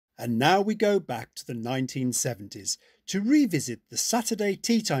And now we go back to the 1970s to revisit the Saturday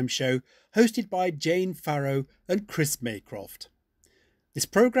Teatime show hosted by Jane Farrow and Chris Maycroft. This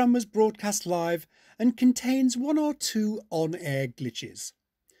programme was broadcast live and contains one or two on-air glitches.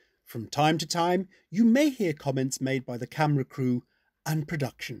 From time to time, you may hear comments made by the camera crew and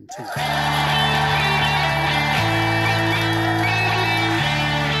production team.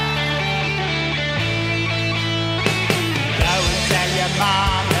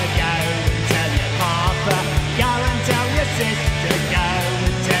 Mama, go and tell your papa, go and tell your sister, go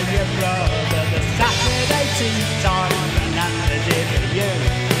and tell your brother. The Saturday tea time, Bonanza's here for you.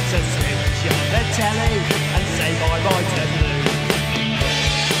 So switch on the telly and say bye-bye to blue.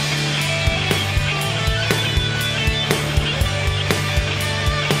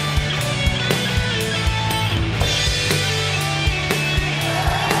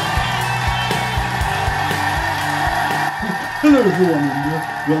 Hello everyone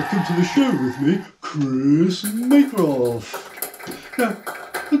and welcome to the show with me, Chris Maycroft. Now,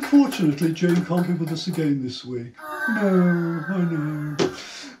 unfortunately Jane can't be with us again this week. No, I know.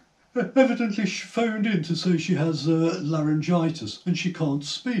 Evidently she phoned in to say she has laryngitis and she can't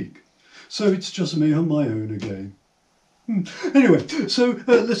speak. So it's just me on my own again. Anyway, so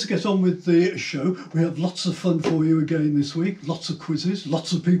let's get on with the show. We have lots of fun for you again this week. Lots of quizzes,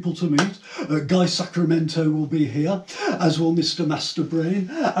 lots of people to meet. Guy Sacramento will be here, as will Mr Masterbrain.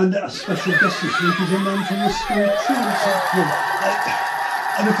 And a special guest this week is a man from the street.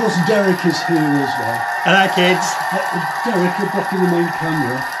 And of course Derek is here as well. Hello kids. Derek, you're blocking the main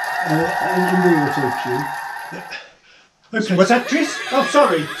camera and the auto cue. Okay. What's that, Chris? Oh,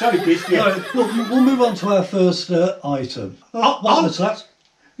 sorry, Chris. Yeah. Right, we'll move on to our first item. What was that?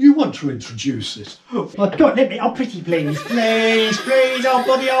 You want to introduce it? Oh, God, let me. Oh, pretty please, oh,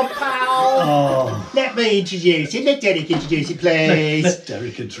 buddy, oh, pal. Oh. Let me introduce it. Let Derek introduce it, please. Let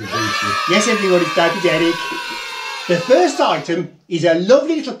Derek introduce it. Yes, everyone, it's Dopey Derek. The first item is a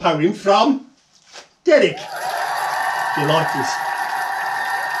lovely little poem from Derek. Do you like this?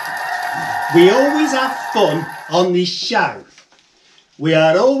 We always have fun on this show. We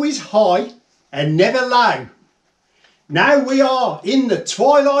are always high and never low. Now we are in the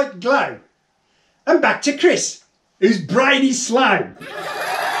twilight glow. And back to Chris, whose brain is slow. I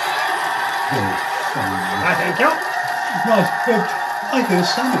thank you. Right, I hear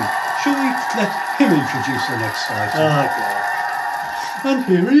Sammy. Shall we let him introduce the next item? Oh, God. And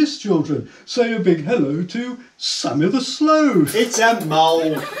here he is, children. Say a big hello to Sammy the Sloth. It's a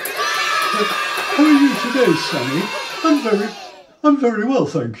mole. How are you today, Sammy? I'm very well,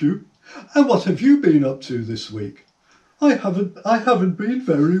 thank you. And what have you been up to this week? I haven't been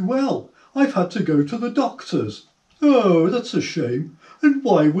very well. I've had to go to the doctor's. Oh, that's a shame. And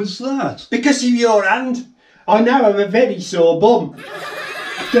why was that? Because of your hand. I now have a very sore bum.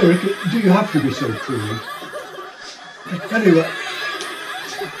 Derek, do you have to be so cruel?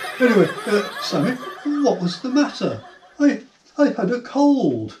 Anyway, Sammy, what was the matter? I had a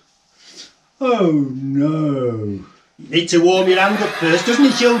cold. Oh no. You need to warm your hand up first, doesn't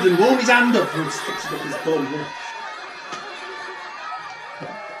he, children? Warm his hand up before he sticks it up his bum. Yeah.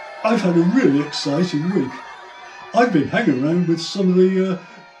 I've had a really exciting week. I've been hanging around with some of the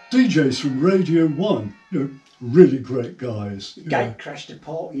DJs from Radio 1. You know, really great guys. Gate crashed a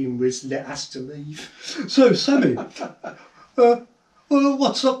party and was asked to leave. So, Sammy,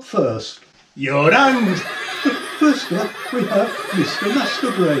 what's up first? Your hand. First up, we have Mr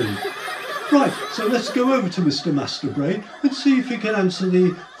Masterbrain. Right, so let's go over to Mr Masterbrain and see if he can answer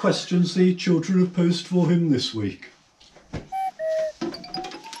the questions the children have posed for him this week.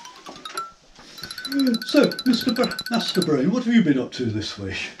 So, Mr Masterbrain, what have you been up to this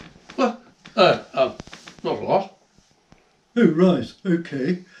week? Well, not a lot. Oh, right,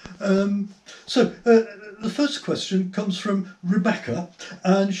 okay. The first question comes from Rebecca,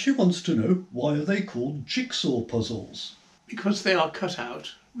 and she wants to know, why are they called jigsaw puzzles? Because they are cut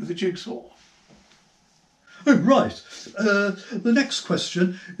out with a jigsaw. Oh, right. The next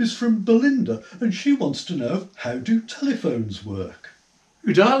question is from Belinda, and she wants to know, how do telephones work?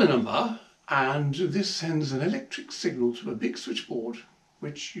 You dial a number, and this sends an electric signal to a big switchboard,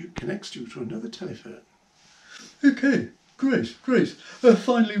 which connects you to another telephone. Okay, great.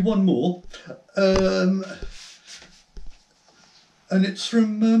 Finally, one more. And it's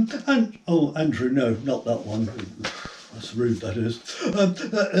from... Andrew, no, not that one. That's rude, that is.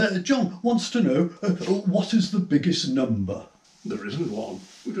 John wants to know, what is the biggest number? There isn't one.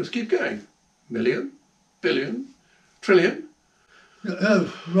 We just keep going. Million, billion, trillion.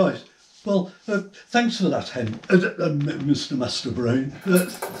 Oh, right. Well, thanks for that, Mr Masterbrain.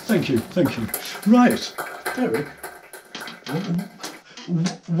 Thank you. Right, Derek.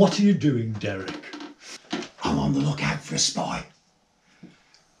 What are you doing, Derek? I'm on the lookout for a spy.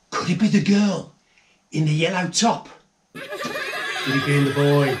 Could it be the girl in the yellow top? Could it be the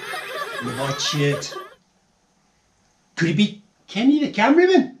boy in the white shirt? Could it be Kenny the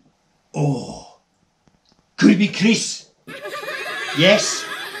cameraman? Or could it be Chris? Yes,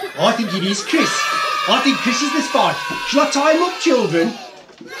 I think it is Chris. I think Chris is the spy. Shall I tie him up, children?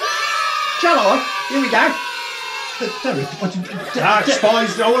 Shall I? Here we go. Derek,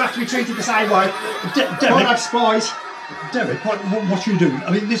 spies all have to be treated the same way. Derek, Can't have spies. Derek, what are you doing? I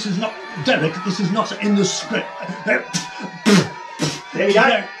mean, this is not, Derek, this is not in the script. There we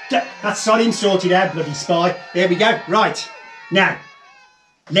go. That's not him sorted out, bloody spy. There we go. Right. Now,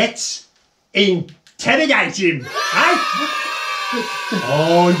 let's interrogate him. Eh?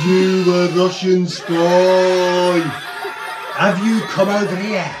 Are you a Russian spy? Have you come over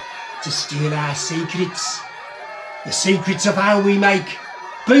here to steal our secrets? The secrets of how we make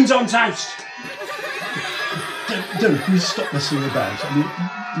beans on toast. Derek, will you stop messing about? I mean,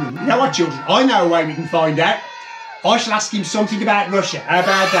 you know what, children? I know a way we can find out. I shall ask him something about Russia. How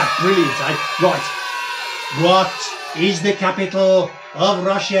about that? Brilliant, eh? Right. What is the capital of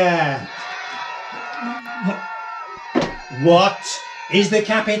Russia? What is the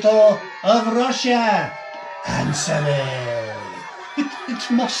capital of Russia? Answer me. It's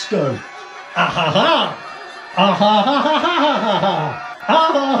Moscow. Ah-ha-ha!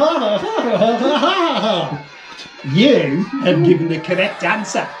 You have given the correct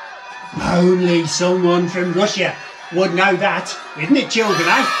answer. Only someone from Russia would know that, isn't it, children,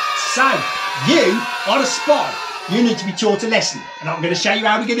 eh? So, you are a spy. You need to be taught a lesson, and I'm going to show you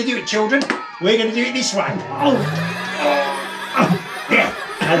how we're going to do it, children. We're going to do it this way. Yeah,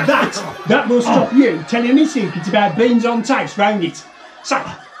 and that will stop you telling any secrets about beans on toast, won't it? So,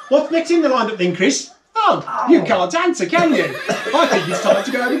 what's next in the lineup then, Chris? Oh, you can't answer, can you? I think it's time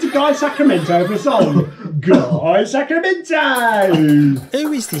to go over to Guy Sacramento for a song. Guy Sacramento!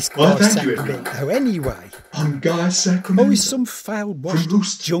 Who is this Guy Sacramento anyway? I'm Guy Sacramento. Oh, he's some failed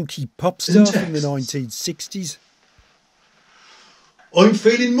washed junkie pop star from the 1960s. I'm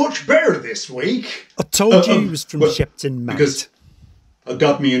feeling much better this week. I told you he was from Shepton, mate. Because I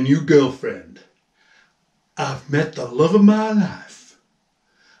got me a new girlfriend. I've met the love of my life.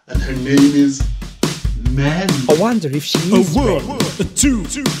 And her name is Mandy. I wonder if she is a 1, a 2,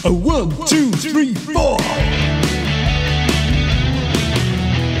 a 1, 2, 3, 4.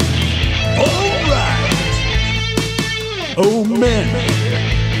 Alright. Oh man,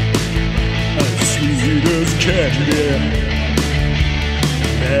 as sweet as candy,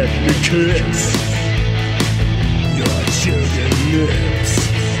 let me kiss your sugar lips,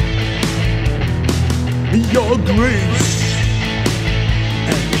 your grace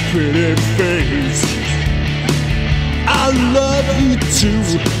and pretty face. I love you too.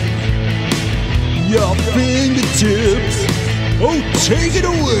 Your fingertips, oh, take it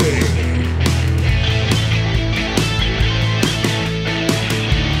away.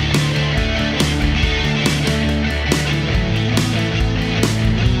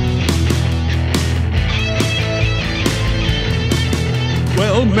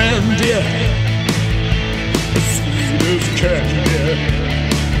 Well, Mandy, as sweet as candy,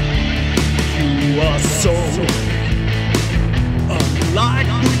 you are so like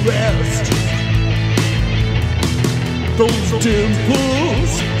the rest. Those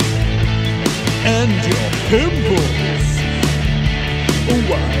dimples and your pimples, oh,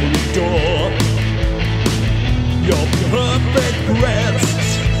 I adore your perfect breasts.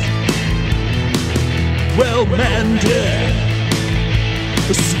 Well, Mandy,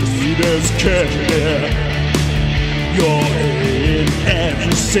 as sweet as candy, you're in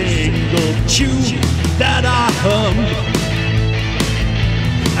every single tune that I hum.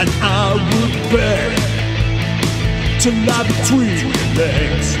 And I would beg to lie between your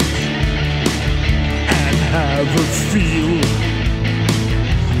legs and have a feel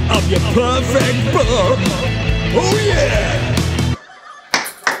of your perfect bum. Oh yeah!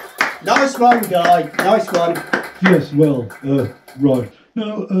 Nice one, Guy. Nice one. Yes, well, right.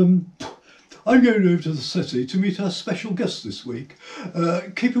 Now, I'm going over to the city to meet our special guest this week.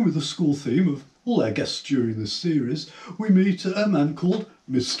 Keeping with the school theme of all our guests during this series, we meet a man called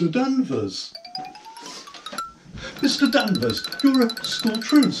Mr Danvers. Mr Danvers, you're a school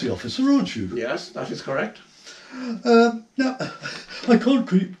truancy officer, aren't you? Yes, that is correct. Now, I can't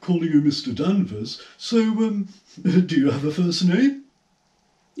keep calling you Mr Danvers, so do you have a first name?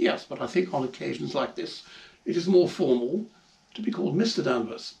 Yes, but I think on occasions like this, it is more formal to be called Mr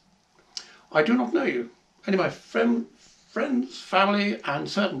Danvers. I do not know you. Only my friends, family and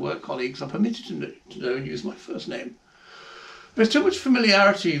certain work colleagues are permitted to know and use my first name. There's too much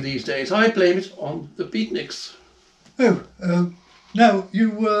familiarity these days. I blame it on the beatniks. Oh, now you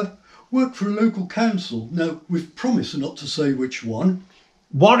work for a local council. Now, we've promised not to say which one.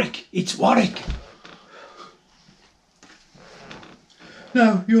 Warwick, it's Warwick.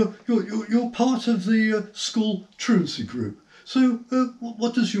 Now, you're part of the school truancy group. So,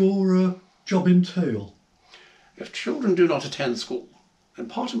 what does your job entail? If children do not attend school, then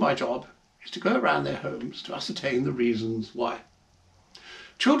part of my job is to go around their homes to ascertain the reasons why.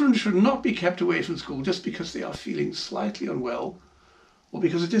 Children should not be kept away from school just because they are feeling slightly unwell or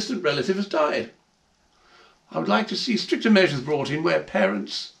because a distant relative has died. I would like to see stricter measures brought in where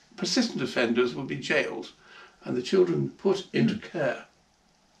parents, persistent offenders, will be jailed and the children put into care.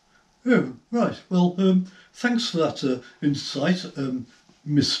 Oh, right. Well, thanks for that insight,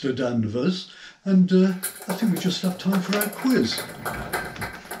 Mr Danvers. And I think we just have time for our quiz.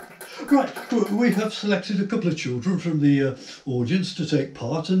 Right, we have selected a couple of children from the audience to take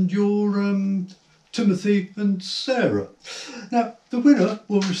part, and you're Timothy and Sarah. Now, the winner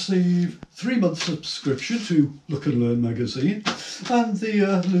will receive 3-month subscription to Look and Learn magazine, and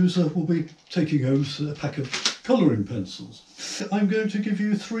the loser will be taking home a pack of colouring pencils. I'm going to give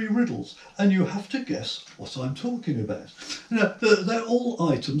you 3 riddles, and you have to guess what I'm talking about. Now, they're all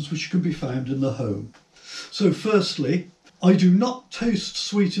items which can be found in the home. So firstly, I do not taste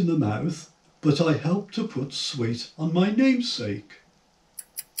sweet in the mouth, but I help to put sweet on my namesake.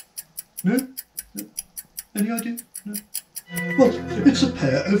 No? No? Any idea? No? Well, it's a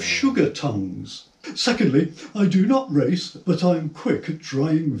pair of sugar tongues. Secondly, I do not race, but I'm quick at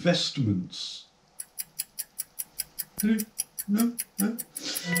drying vestments. No? No? No?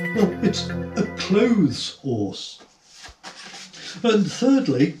 Well, it's a clothes horse. And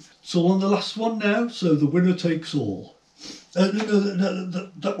thirdly, it's all on the last one now, so the winner takes all. No,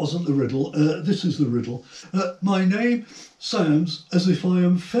 that wasn't the riddle. This is the riddle. My name sounds as if I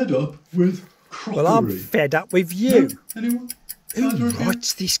am fed up with crockery. Well, I'm fed up with you. No? Anyone? Who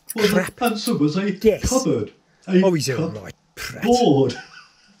writes this Well, crap? the answer was a Yes. cupboard. Oh, he's all right, prat. Board.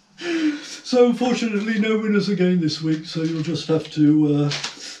 So unfortunately, no winners again this week. So you'll just have to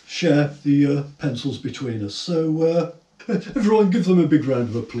share the pencils between us. So everyone, give them a big round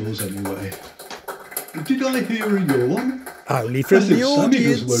of applause anyway. Did I hear a yawn? Only from I think the Sammy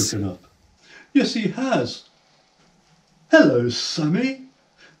has audience. woken up. Yes, he has. Hello, Sammy.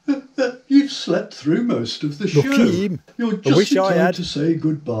 You've slept through most of the Look show. at him. You're I just wish in I time had. to say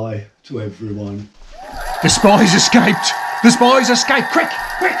goodbye to everyone. The spies escaped! The spies escaped! Quick!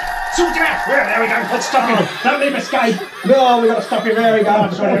 Quick! Sort him out! There we go, let's stop him. Don't let him escape. No, we've got to stop him. There we go.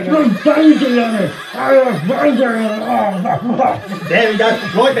 There we go.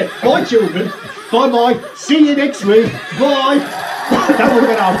 Right then. Bye, children. Bye-bye. See you next week. Bye. Don't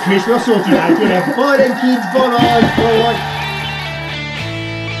worry about our Chris. We'll sort it out. Bye then, kids. Bye-bye. Bye-bye.